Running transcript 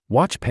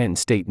Watch Penn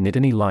State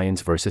Nittany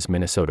Lions vs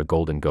Minnesota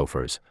Golden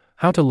Gophers.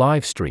 How to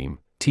live stream,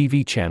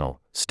 TV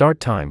channel, start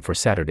time for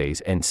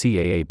Saturday's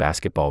NCAA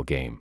basketball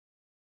game.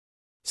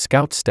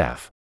 Scout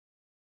staff.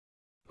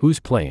 Who's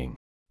playing?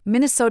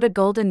 Minnesota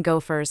Golden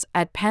Gophers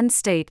at Penn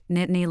State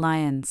Nittany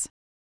Lions.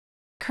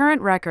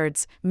 Current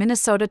records: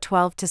 Minnesota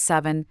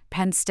 12-7,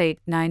 Penn State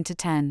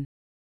 9-10.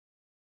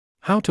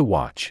 How to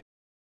watch?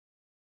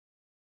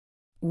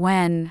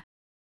 When?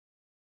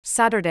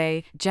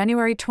 Saturday,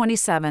 January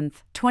 27,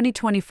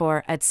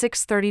 2024 at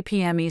 6:30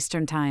 p.m.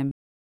 Eastern Time.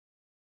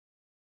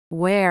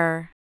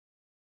 Where?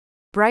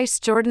 Bryce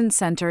Jordan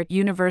Center,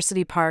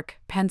 University Park,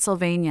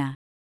 Pennsylvania.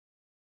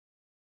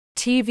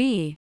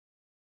 TV.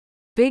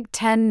 Big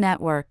Ten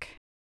Network.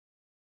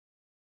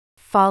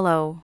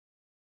 Follow.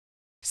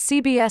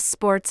 CBS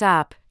Sports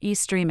app,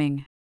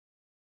 e-streaming.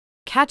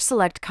 Catch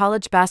select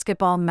college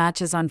basketball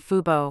matches on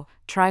Fubo,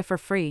 try for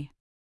free.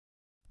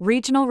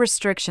 Regional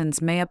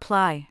restrictions may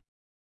apply.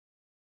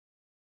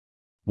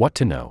 What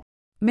to know?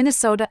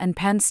 Minnesota and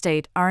Penn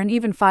State are an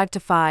even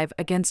 5-5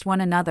 against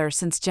one another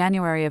since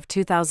January of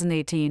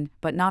 2018,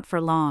 but not for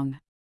long.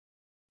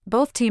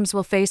 Both teams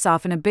will face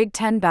off in a Big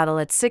Ten battle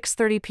at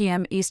 6:30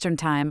 p.m. Eastern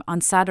Time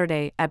on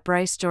Saturday at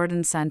Bryce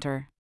Jordan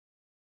Center.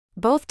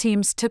 Both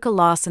teams took a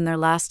loss in their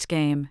last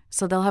game,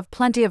 so they'll have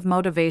plenty of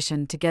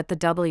motivation to get the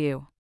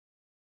W.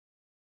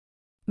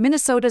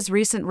 Minnesota's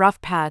recent rough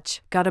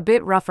patch got a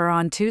bit rougher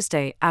on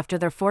Tuesday after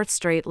their fourth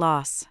straight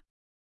loss.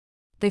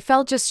 They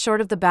fell just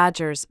short of the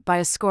Badgers by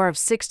a score of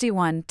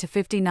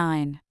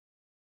 61-59.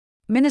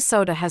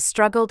 Minnesota has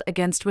struggled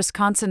against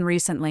Wisconsin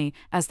recently,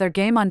 as their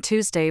game on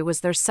Tuesday was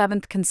their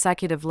seventh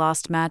consecutive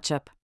lost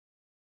matchup.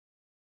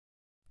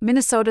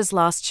 Minnesota's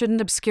loss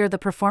shouldn't obscure the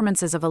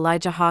performances of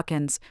Elijah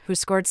Hawkins, who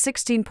scored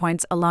 16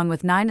 points along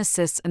with 9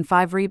 assists and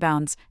 5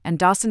 rebounds, and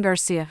Dawson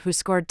Garcia, who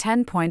scored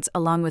 10 points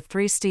along with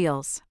 3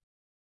 steals.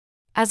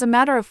 As a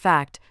matter of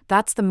fact,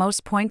 that's the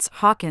most points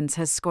Hawkins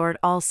has scored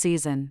all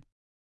season.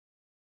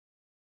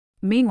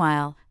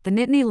 Meanwhile, the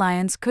Nittany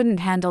Lions couldn't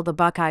handle the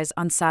Buckeyes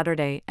on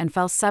Saturday and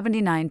fell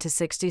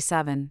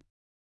 79-67.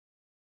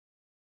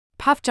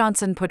 Puff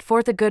Johnson put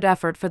forth a good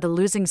effort for the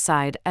losing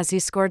side as he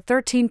scored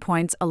 13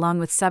 points along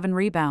with 7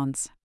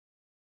 rebounds.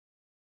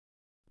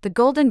 The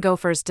Golden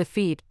Gophers'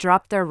 defeat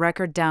dropped their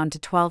record down to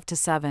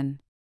 12-7.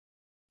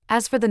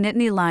 As for the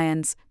Nittany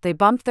Lions, they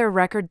bumped their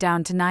record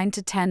down to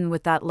 9-10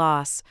 with that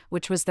loss,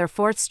 which was their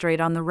fourth straight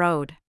on the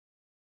road.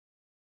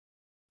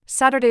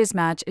 Saturday's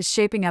match is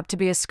shaping up to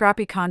be a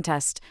scrappy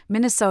contest.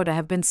 Minnesota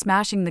have been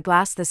smashing the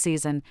glass this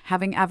season,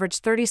 having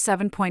averaged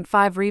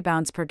 37.5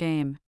 rebounds per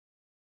game.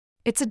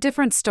 It's a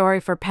different story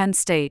for Penn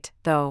State,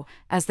 though,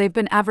 as they've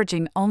been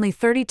averaging only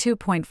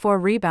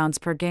 32.4 rebounds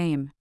per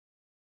game.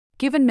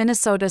 Given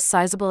Minnesota's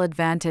sizable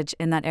advantage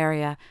in that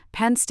area,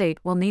 Penn State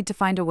will need to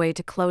find a way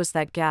to close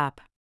that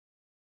gap.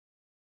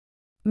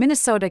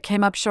 Minnesota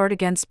came up short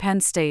against Penn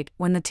State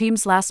when the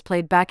teams last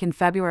played back in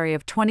February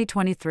of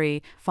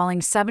 2023, falling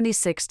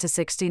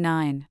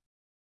 76-69.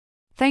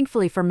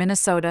 Thankfully for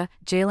Minnesota,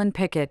 Jalen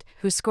Pickett,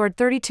 who scored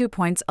 32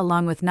 points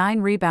along with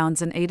 9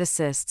 rebounds and 8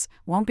 assists,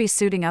 won't be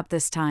suiting up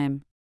this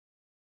time.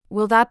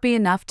 Will that be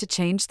enough to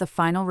change the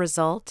final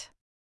result?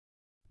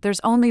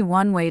 There's only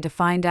one way to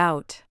find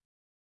out.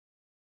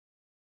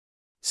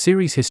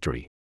 Series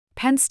history.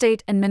 Penn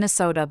State and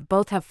Minnesota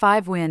both have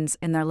 5 wins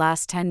in their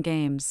last 10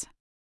 games.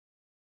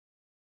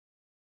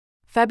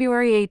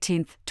 February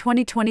 18,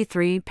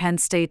 2023, Penn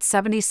State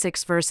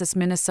 76 vs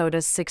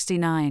Minnesota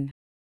 69.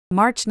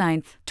 March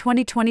 9,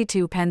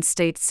 2022, Penn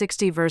State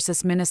 60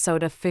 vs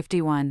Minnesota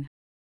 51.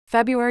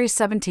 February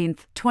 17,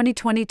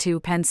 2022,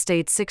 Penn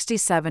State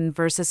 67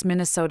 vs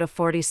Minnesota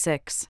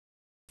 46.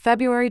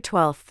 February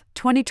 12,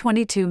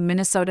 2022,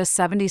 Minnesota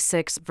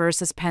 76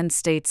 vs Penn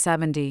State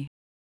 70.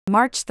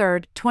 March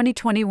 3,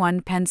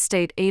 2021, Penn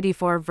State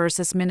 84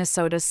 vs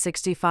Minnesota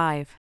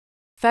 65.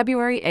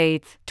 February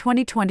 8,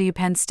 2020,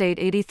 Penn State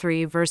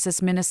 83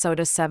 vs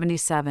Minnesota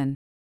 77.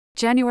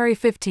 January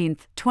 15,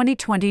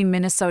 2020,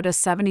 Minnesota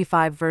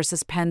 75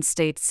 vs Penn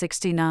State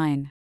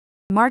 69.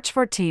 March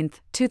 14,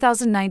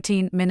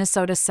 2019,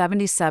 Minnesota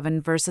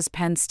 77 vs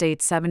Penn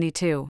State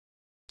 72.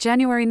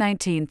 January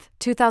 19,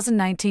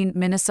 2019,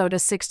 Minnesota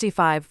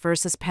 65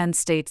 vs Penn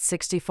State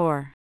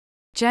 64.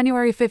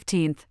 January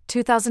 15,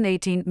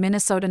 2018,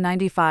 Minnesota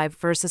 95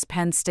 vs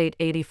Penn State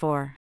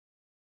 84.